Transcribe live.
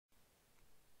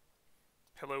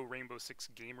Hello, Rainbow Six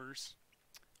gamers.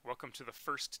 Welcome to the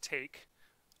first take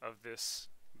of this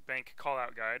bank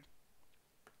callout guide.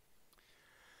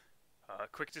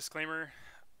 Quick disclaimer,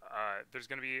 there's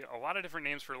going to be a lot of different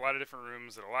names for a lot of different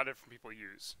rooms that a lot of different people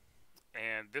use.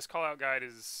 And this callout guide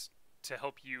is to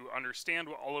help you understand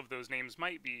what all of those names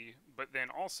might be, but then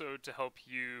also to help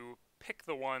you pick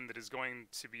the one that is going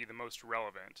to be the most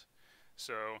relevant.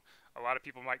 So a lot of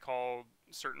people might call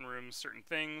certain rooms certain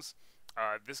things.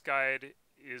 This guide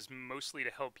is mostly to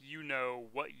help you know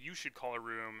what you should call a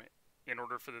room in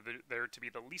order for there to be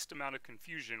the least amount of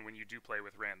confusion when you do play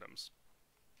with randoms.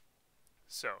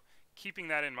 So, keeping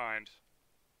that in mind,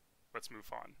 let's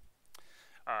move on.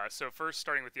 So first,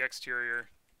 starting with the exterior,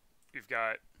 you've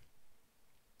got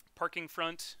parking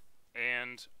front,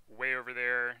 and way over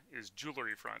there is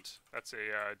jewelry front. That's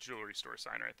a jewelry store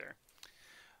sign right there.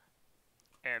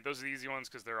 And those are the easy ones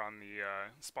because they're on the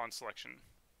spawn selection.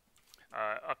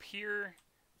 Up here,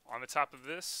 on the top of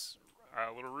this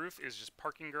little roof is just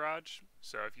parking garage.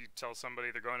 So if you tell somebody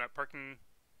they're going up parking,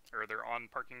 or they're on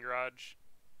parking garage,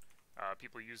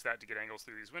 people use that to get angles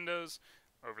through these windows.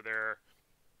 Over there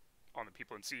on the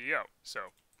people in CEO. So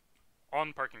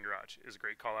on parking garage is a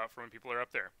great call out for when people are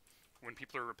up there. When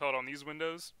people are repelled on these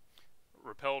windows,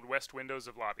 repelled west windows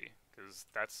of lobby, because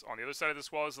that's on the other side of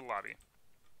this wall is the lobby.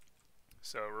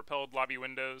 So repelled lobby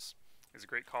windows is a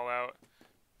great call out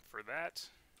for that.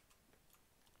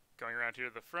 Going around here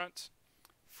to the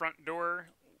front door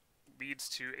leads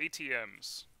to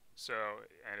ATMs. So,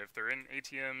 and if they're in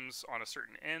ATMs on a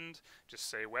certain end, just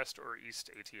say west or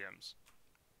east ATMs.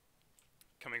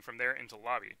 Coming from there into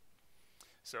lobby.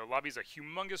 So lobby's a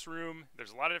humongous room.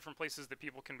 There's a lot of different places that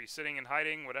people can be sitting and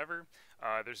hiding, whatever.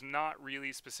 There's not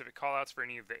really specific callouts for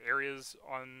any of the areas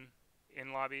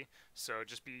in lobby. So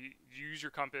just use your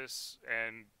compass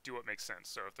and do what makes sense.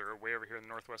 So if they're way over here in the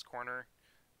northwest corner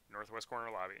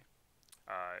lobby.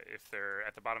 If they're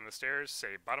at the bottom of the stairs,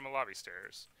 say bottom of lobby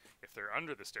stairs. If they're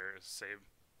under the stairs, say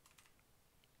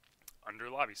under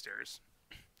lobby stairs.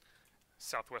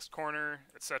 Southwest corner,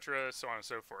 etc., so on and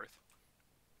so forth.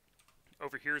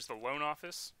 Over here is the loan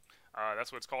office.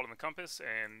 That's what it's called in the compass,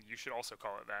 and you should also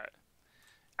call it that.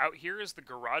 Out here is the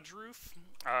garage roof.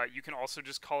 You can also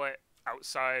just call it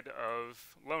outside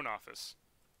of loan office,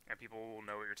 and people will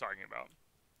know what you're talking about.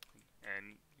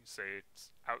 And you say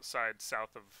it's outside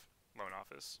south of loan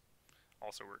office.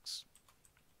 Also works.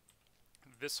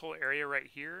 This whole area right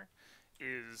here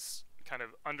is kind of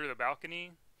under the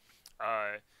balcony.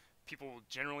 People will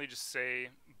generally just say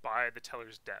by the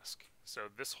teller's desk. So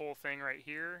this whole thing right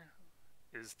here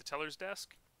is the teller's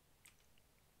desk.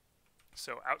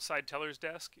 So outside teller's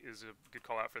desk is a good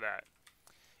call out for that.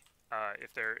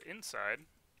 If they're inside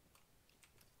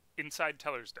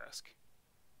teller's desk,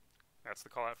 that's the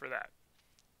call out for that.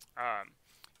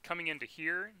 Coming into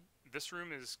here, this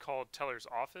room is called teller's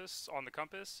office on the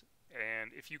compass,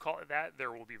 and if you call it that,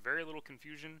 there will be very little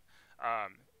confusion.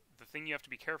 The thing you have to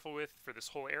be careful with for this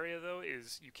whole area, though,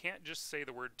 is you can't just say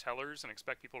the word tellers and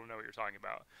expect people to know what you're talking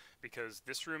about, because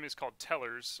this room is called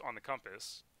tellers on the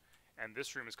compass, and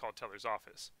this room is called teller's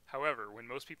office. However, when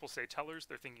most people say tellers,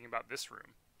 they're thinking about this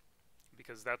room,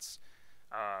 because that's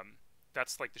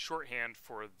like the shorthand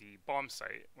for the bomb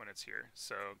site when it's here.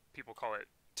 So people call it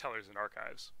tellers and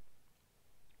archives.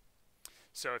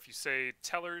 So if you say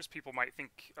tellers, people might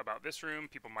think about this room.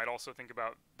 People might also think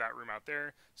about that room out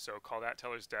there. So call that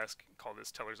teller's desk, call this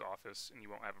teller's office, and you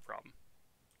won't have a problem.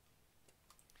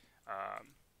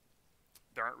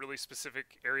 There aren't really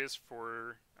specific areas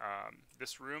for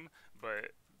this room,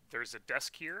 but there's a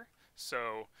desk here.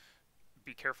 So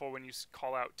be careful when you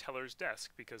call out teller's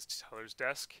desk, because teller's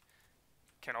desk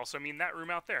can also mean that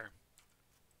room out there.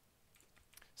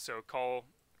 So call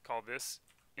this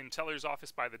in teller's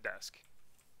office by the desk.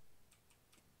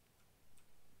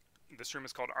 This room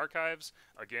is called archives.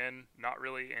 Again, not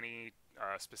really any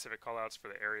specific callouts for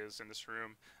the areas in this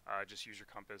room. Just use your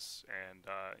compass and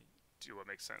do what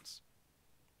makes sense.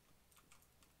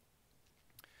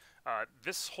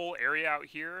 This whole area out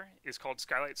here is called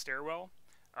Skylight Stairwell.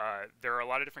 There are a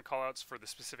lot of different callouts for the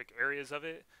specific areas of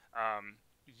it.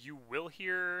 You will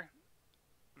hear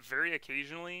very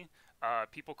occasionally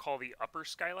people call the upper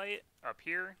skylight up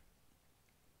here.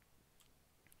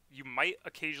 You might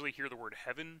occasionally hear the word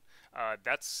heaven.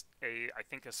 That's I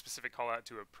think a specific call out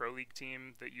to a pro league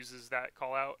team that uses that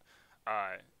call out.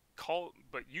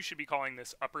 But you should be calling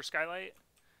this upper skylight,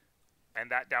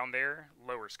 and that down there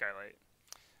lower skylight.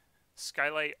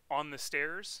 Skylight on the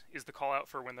stairs is the call out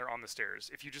for when they're on the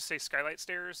stairs. If you just say skylight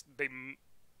stairs, they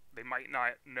might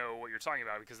not know what you're talking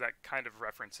about, because that kind of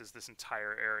references this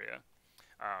entire area.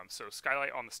 So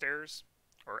skylight on the stairs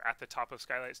or at the top of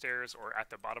skylight stairs, or at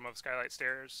the bottom of skylight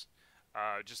stairs.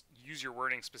 Just use your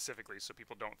wording specifically so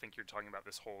people don't think you're talking about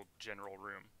this whole general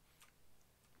room.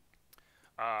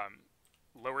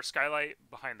 Lower skylight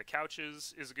behind the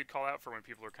couches is a good call out for when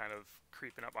people are kind of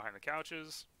creeping up behind the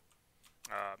couches.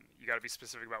 You got to be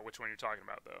specific about which one you're talking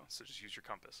about, though, so just use your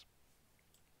compass.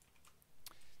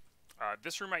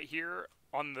 This room right here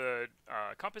on the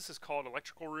compass is called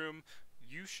electrical room.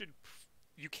 You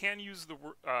can use the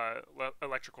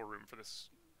electrical room for this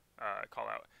call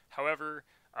out. However,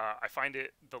 I find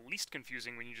it the least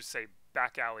confusing when you just say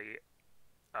back alley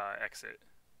exit,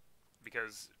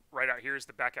 because right out here is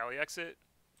the back alley exit,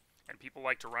 and people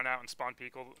like to run out and spawn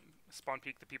peek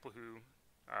the people who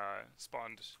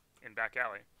spawned in back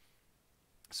alley.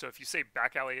 So if you say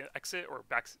back alley exit or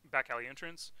back alley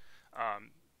entrance,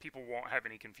 people won't have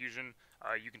any confusion.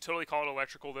 You can totally call it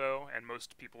electrical though, and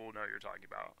most people will know what you're talking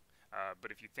about.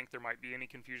 But if you think there might be any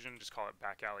confusion, just call it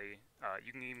back alley.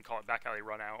 You can even call it back alley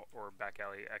run out or back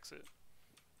alley exit.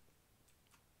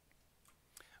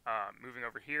 Moving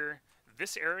over here,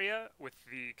 this area with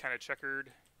the kind of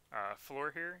checkered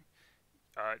floor here,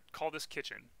 call this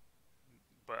kitchen.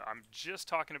 But I'm just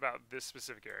talking about this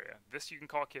specific area. This you can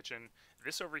call kitchen.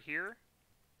 This over here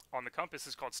on the compass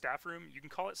is called staff room. You can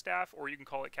call it staff or you can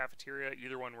call it cafeteria.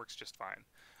 Either one works just fine.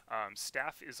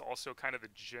 Staff is also kind of the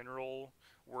general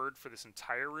word for this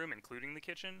entire room, including the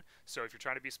kitchen. So if you're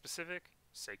trying to be specific,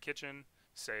 say kitchen,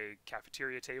 say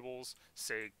cafeteria tables,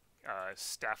 say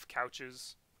staff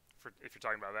couches, if you're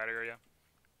talking about that area.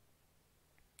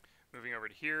 Moving over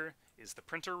to here is the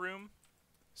printer room.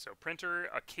 So printer,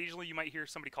 occasionally you might hear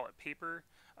somebody call it paper,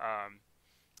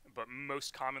 but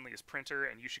most commonly is printer,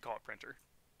 and you should call it printer.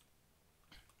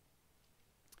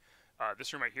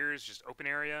 This room right here is just open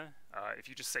area. If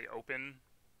you just say open,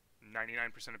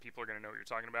 99% of people are going to know what you're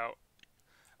talking about.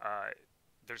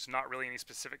 There's not really any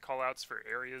specific callouts for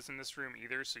areas in this room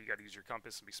either, so you got to use your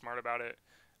compass and be smart about it.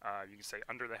 You can say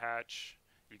under the hatch.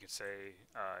 You can say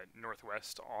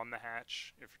northwest on the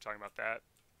hatch if you're talking about that.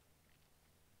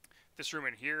 This room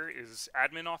in here is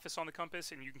admin office on the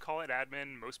compass, and you can call it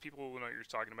admin. Most people will know what you're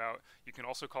talking about. You can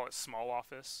also call it small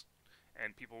office,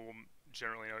 and people will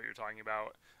generally know what you're talking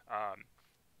about.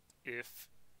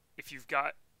 If you've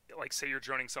got, like, say you're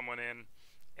joining someone in,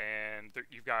 and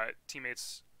you've got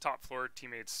teammates top floor,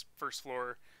 teammates first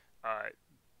floor,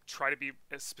 try to be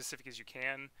as specific as you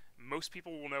can. Most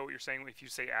people will know what you're saying if you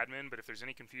say admin, but if there's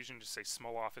any confusion, just say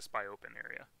small office by open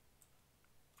area.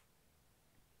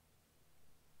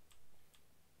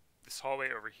 This hallway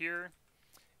over here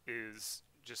is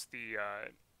just the,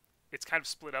 it's kind of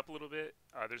split up a little bit.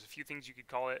 There's a few things you could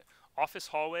call it. Office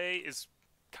hallway is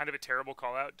kind of a terrible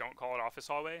call out. Don't call it office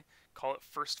hallway. Call it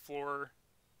first floor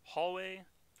hallway.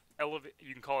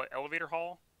 You can call it elevator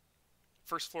hall.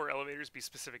 First floor elevators, be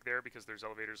specific there because there's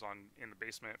elevators in the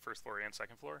basement, first floor and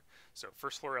second floor. So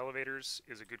first floor elevators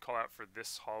is a good call out for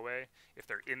this hallway. If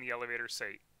they're in the elevator,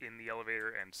 say in the elevator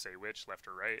and say which, left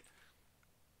or right.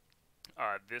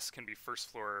 This can be first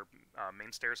floor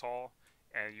main stairs hall,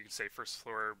 and you can say first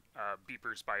floor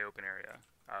beepers by open area.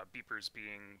 Beepers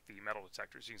being the metal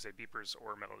detectors. You can say beepers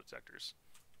or metal detectors.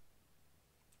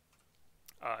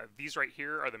 These right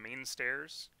here are the main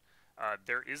stairs.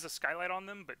 There is a skylight on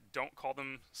them, but don't call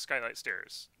them skylight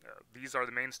stairs. These are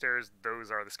the main stairs, those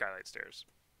are the skylight stairs.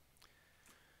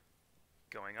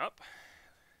 Going up,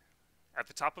 at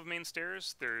the top of main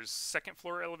stairs, there's second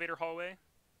floor elevator hallway.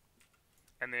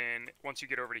 And then once you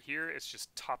get over to here, it's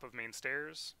just top of main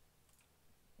stairs.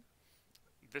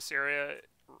 This area,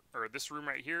 or this room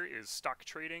right here, is stock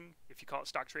trading. If you call it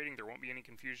stock trading, there won't be any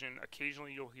confusion.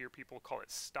 Occasionally you'll hear people call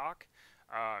it stock.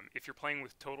 If you're playing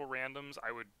with total randoms,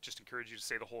 I would just encourage you to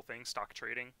say the whole thing, stock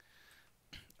trading.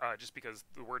 Just because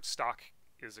the word stock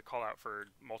is a call out for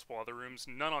multiple other rooms.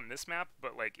 None on this map,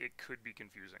 but like it could be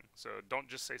confusing. So don't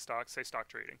just say stock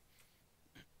trading.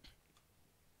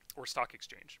 Or stock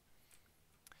exchange.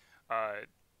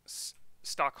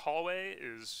 Stock hallway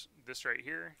is this right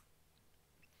here.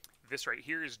 This right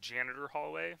here is janitor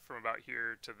hallway from about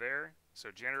here to there. So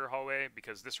janitor hallway,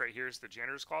 because this right here is the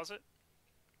janitor's closet.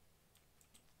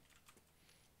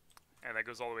 And that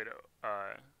goes all the way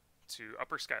to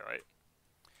upper skylight.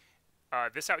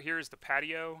 This out here is the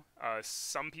patio.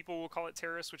 Some people will call it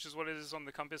terrace, which is what it is on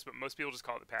the compass, but most people just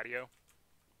call it the patio.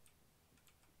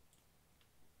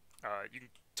 You can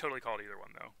totally call it either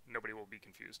one, though. Nobody will be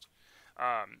confused.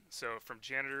 So from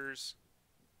janitors,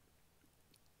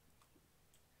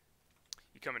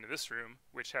 you come into this room,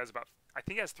 which has about, I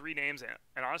think it has 3 names,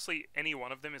 and honestly, any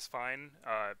one of them is fine.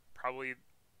 Probably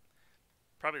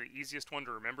Probably the easiest one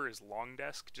to remember is long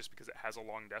desk, just because it has a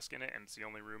long desk in it, and it's the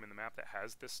only room in the map that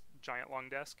has this giant long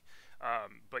desk.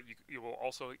 But you will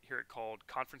also hear it called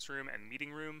conference room and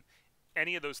meeting room.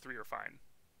 Any of those three are fine.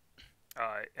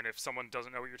 And if someone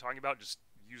doesn't know what you're talking about, just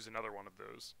use another one of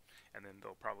those, and then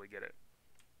they'll probably get it.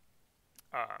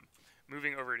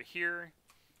 Moving over to here,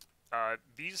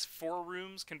 these 4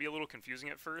 rooms can be a little confusing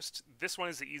at first. This one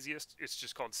is the easiest. It's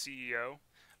just called CEO.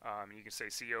 You can say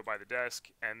CEO by the desk,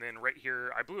 and then right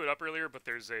here, I blew it up earlier, but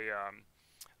there's a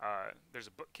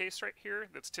bookcase right here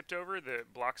that's tipped over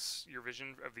that blocks your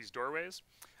vision of these doorways.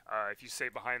 If you say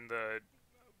behind the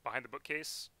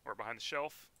bookcase or behind the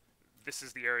shelf, this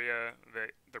is the area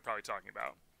that they're probably talking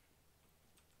about.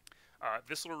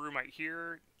 This little room right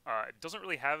here doesn't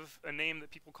really have a name that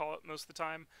people call it most of the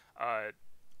time.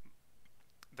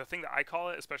 The thing that I call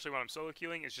it, especially when I'm solo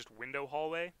queuing, is just window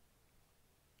hallway,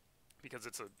 because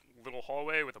it's a little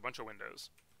hallway with a bunch of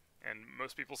windows. And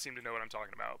most people seem to know what I'm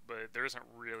talking about, but there isn't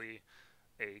really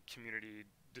a community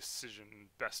decision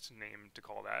best name to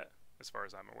call that, as far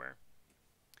as I'm aware.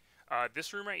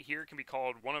 This room right here can be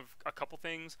called one of a couple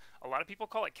things. A lot of people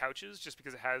call it couches just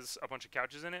because it has a bunch of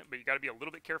couches in it, but you got to be a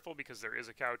little bit careful because there is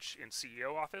a couch in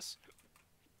CEO office.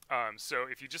 So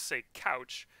if you just say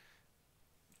couch,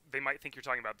 they might think you're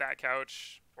talking about that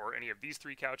couch or any of these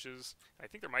 3 couches. I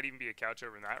think there might even be a couch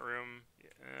over in that room,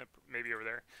 maybe over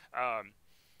there.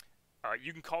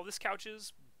 You can call this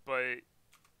couches, but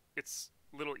it's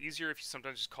a little easier if you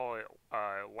sometimes just call it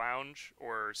lounge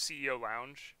or CEO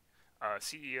lounge.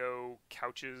 CEO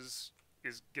couches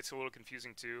gets a little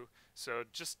confusing too, so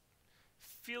just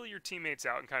feel your teammates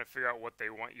out and kind of figure out what they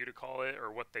want you to call it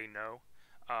or what they know.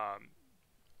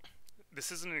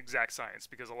 This isn't an exact science,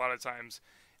 because a lot of times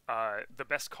the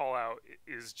best call out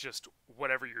is just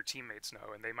whatever your teammates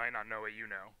know, and they might not know what you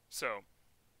know. So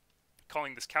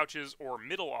calling this couches or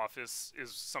middle office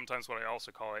is sometimes what I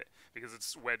also call it, because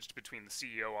it's wedged between the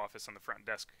CEO office and the front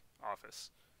desk office.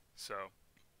 So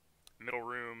middle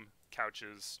room,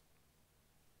 couches,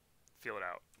 feel it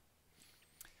out.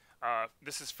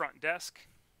 This is front desk.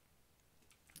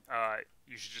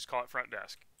 You should just call it front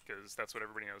desk, because that's what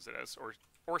everybody knows it as, or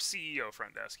CEO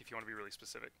front desk if you want to be really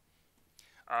specific.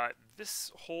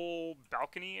 This whole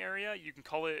balcony area, you can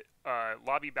call it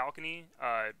lobby balcony,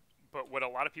 but what a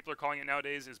lot of people are calling it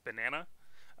nowadays is banana.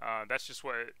 That's just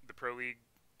what the Pro League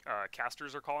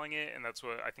casters are calling it, and that's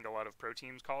what I think a lot of pro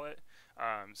teams call it.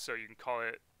 So you can call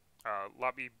it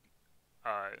lobby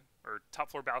or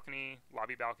top floor balcony,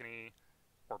 lobby balcony,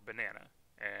 or banana.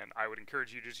 And I would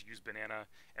encourage you to just use banana,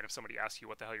 and if somebody asks you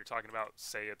what the hell you're talking about,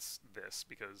 say it's this,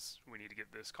 because we need to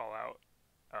get this call out.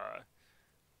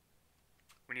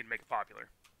 We need to make it popular.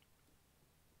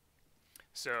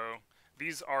 So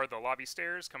these are the lobby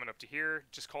stairs coming up to here.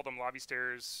 Just call them lobby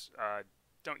stairs.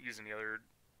 Don't use any other.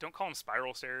 Don't call them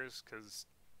spiral stairs, because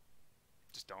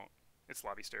just don't. It's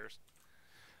lobby stairs.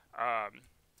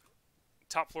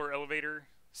 Top floor elevator,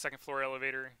 second floor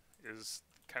elevator is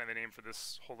kind of the name for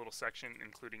this whole little section,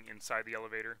 including inside the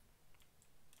elevator.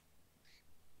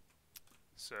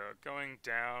 So going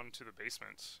down to the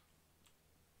basement.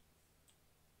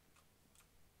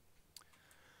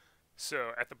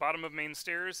 So at the bottom of main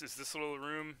stairs is this little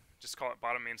room, just call it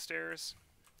bottom main stairs.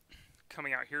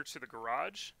 Coming out here to the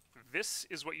garage, this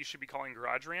is what you should be calling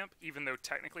garage ramp, even though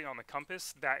technically on the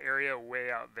compass, that area way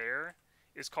out there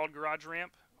is called garage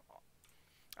ramp.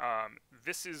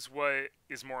 This is what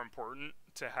is more important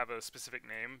to have a specific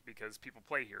name, because people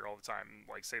play here all the time.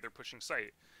 Like, say they're pushing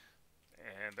site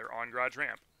and they're on garage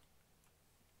ramp.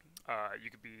 You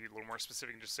could be a little more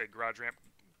specific and just say garage ramp,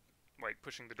 like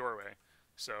pushing the doorway.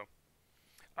 So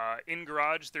in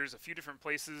garage, there's a few different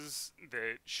places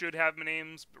that should have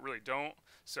names but really don't.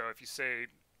 So if you say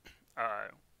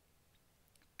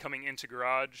coming into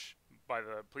garage by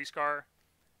the police car,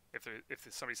 if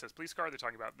somebody says police car, they're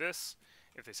talking about this.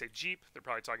 If they say Jeep, they're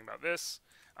probably talking about this.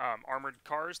 Armored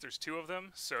cars, there's 2 of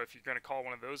them, so if you're going to call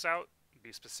one of those out,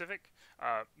 be specific.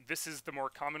 This is the more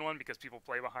common one because people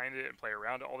play behind it and play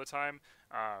around it all the time.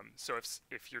 So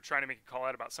if you're trying to make a call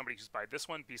out about somebody who's by this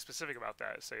one, be specific about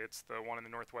that. Say it's the one in the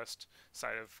northwest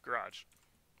side of garage.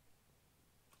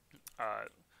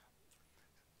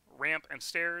 Ramp and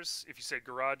stairs, if you say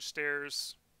garage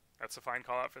stairs, that's a fine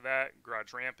call out for that.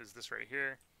 Garage ramp is this right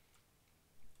here.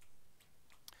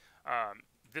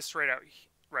 This right out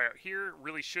here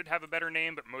really should have a better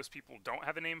name, but most people don't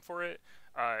have a name for it.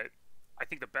 I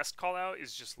think the best call out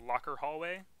is just locker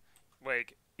hallway.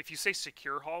 Like, if you say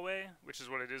secure hallway, which is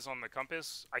what it is on the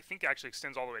compass, I think it actually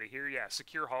extends all the way to here. Yeah,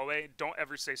 secure hallway. Don't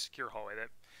ever say secure hallway.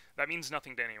 That means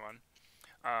nothing to anyone.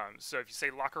 So if you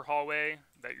say locker hallway,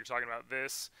 that you're talking about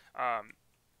this.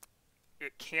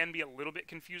 it can be a little bit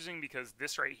confusing because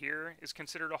this right here is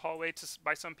considered a hallway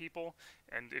by some people,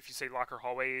 and if you say locker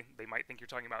hallway, they might think you're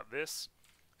talking about this.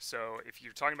 So if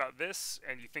you're talking about this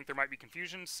and you think there might be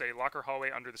confusion, say locker hallway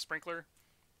under the sprinkler.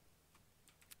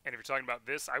 And if you're talking about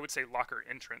this, I would say locker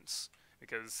entrance,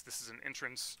 because this is an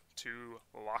entrance to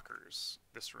lockers,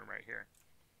 this room right here.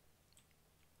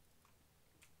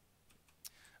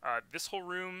 This whole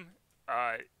room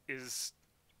is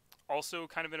also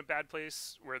kind of in a bad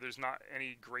place where there's not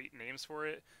any great names for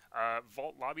it.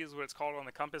 Vault Lobby is what it's called on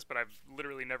the compass, but I've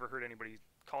literally never heard anybody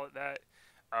call it that.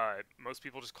 Most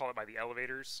people just call it by the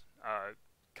elevators,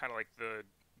 kind of like the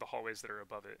hallways that are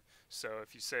above it. So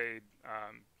if you say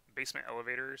basement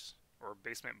elevators or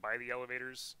basement by the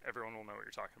elevators, everyone will know what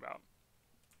you're talking about.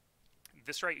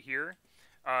 This right here,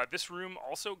 this room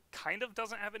also kind of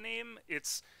doesn't have a name.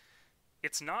 It's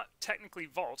not technically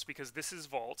vault because this is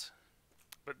vault,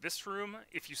 but this room,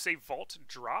 if you say vault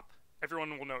drop,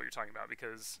 everyone will know what you're talking about,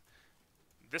 because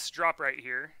this drop right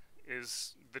here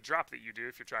is the drop that you do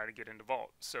if you're trying to get into vault.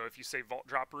 So if you say vault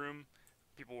drop room,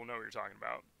 people will know what you're talking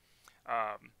about.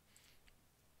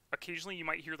 Occasionally you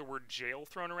might hear the word jail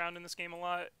thrown around in this game a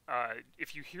lot.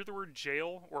 If you hear the word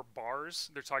jail or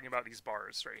bars, they're talking about these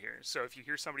bars right here. So if you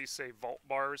hear somebody say vault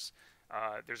bars,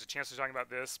 there's a chance they're talking about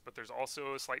this, but there's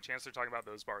also a slight chance they're talking about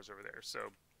those bars over there.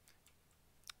 So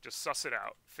just suss it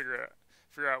out, figure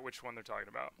out which one they're talking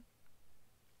about.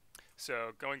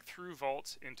 So going through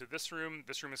vault into this room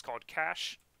is called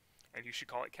cache, and you should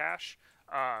call it cache.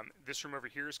 This room over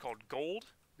here is called gold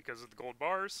because of the gold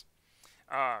bars.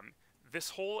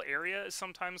 This whole area is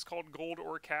sometimes called gold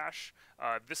or cache.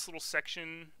 This little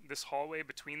section, this hallway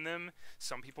between them,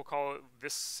 some people call it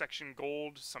this section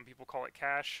gold, some people call it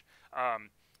cache.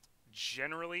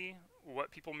 Generally,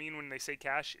 what people mean when they say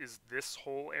cache is this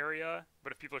whole area,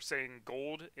 but if people are saying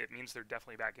gold, it means they're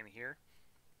definitely back in here.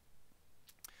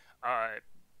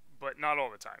 But not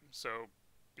all the time, so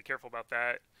be careful about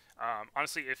that.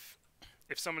 Honestly, if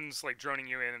someone's like droning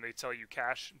you in and they tell you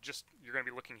cache, you're going to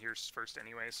be looking here first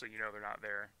anyway, so you know they're not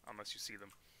there unless you see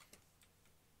them.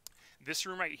 This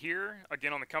room right here,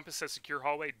 again on the compass says secure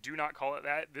hallway. Do not call it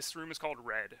that. This room is called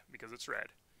red because it's red.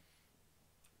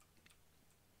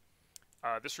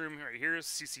 This room right here is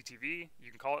CCTV. You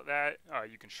can call it that.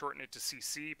 You can shorten it to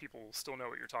CC. People will still know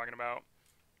what you're talking about.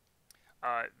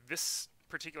 This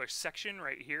particular section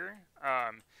right here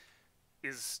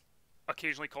is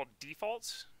occasionally called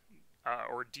default.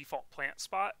 Or default plant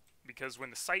spot, because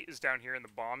when the site is down here and the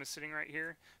bomb is sitting right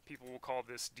here, people will call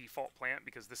this default plant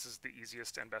because this is the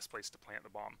easiest and best place to plant the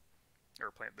bomb, or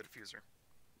plant the diffuser.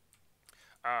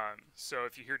 So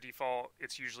if you hear default,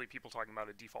 it's usually people talking about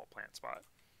a default plant spot.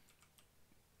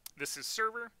 This is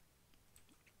server.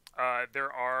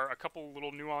 There are a couple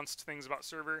little nuanced things about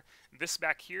server. This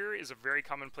back here is a very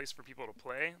common place for people to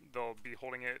play. They'll be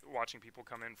holding it, watching people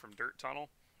come in from dirt tunnel.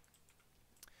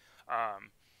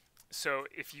 So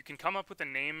if you can come up with a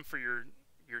name for your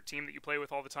team that you play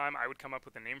with all the time, I would come up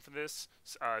with a name for this.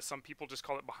 Some people just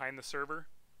call it behind the server.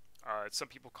 Some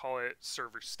people call it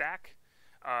server stack.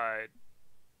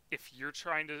 If you're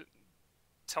trying to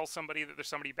tell somebody that there's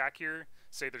somebody back here,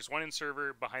 say there's one in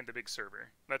server behind the big server.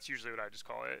 That's usually what I just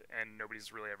call it, and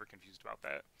nobody's really ever confused about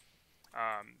that.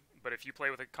 But if you play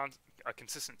with a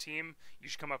consistent team, you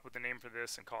should come up with a name for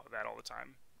this and call it that all the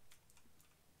time.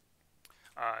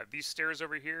 These stairs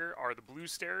over here are the blue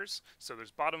stairs. So there's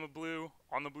bottom of blue,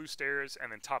 on the blue stairs,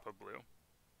 and then top of blue.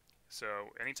 So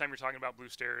anytime you're talking about blue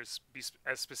stairs, be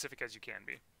as specific as you can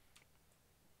be.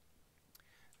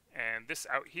 And this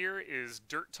out here is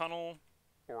dirt tunnel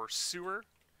or sewer.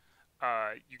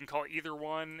 You can call it either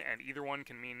one, and either one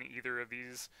can mean either of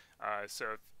these.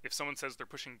 So if someone says they're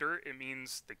pushing dirt, it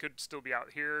means they could still be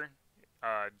out here.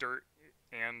 Dirt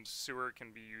and sewer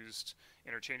can be used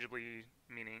interchangeably,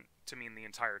 to mean the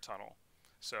entire tunnel.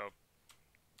 So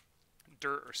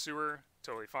dirt or sewer,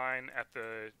 totally fine. At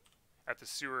the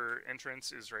sewer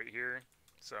entrance is right here.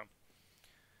 So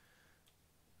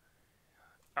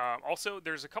also,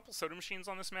 there's a couple soda machines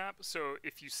on this map. So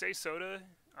if you say soda,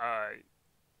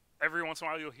 every once in a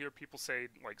while you'll hear people say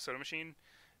like soda machine.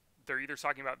 They're either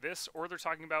talking about this or they're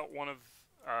talking about one of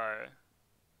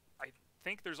I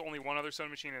think there's only one other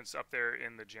soda machine, and it's up there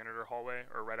in the janitor hallway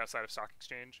or right outside of Stock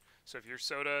Exchange. So if you're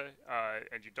soda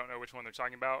and you don't know which one they're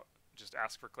talking about, just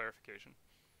ask for clarification.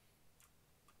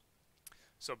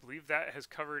 So I believe that has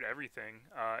covered everything.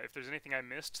 If there's anything I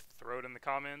missed, throw it in the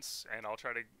comments, and I'll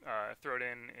try to throw it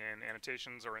in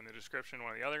annotations or in the description,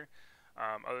 one or the other.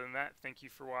 Other than that, thank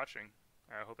you for watching.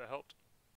 I hope that helped.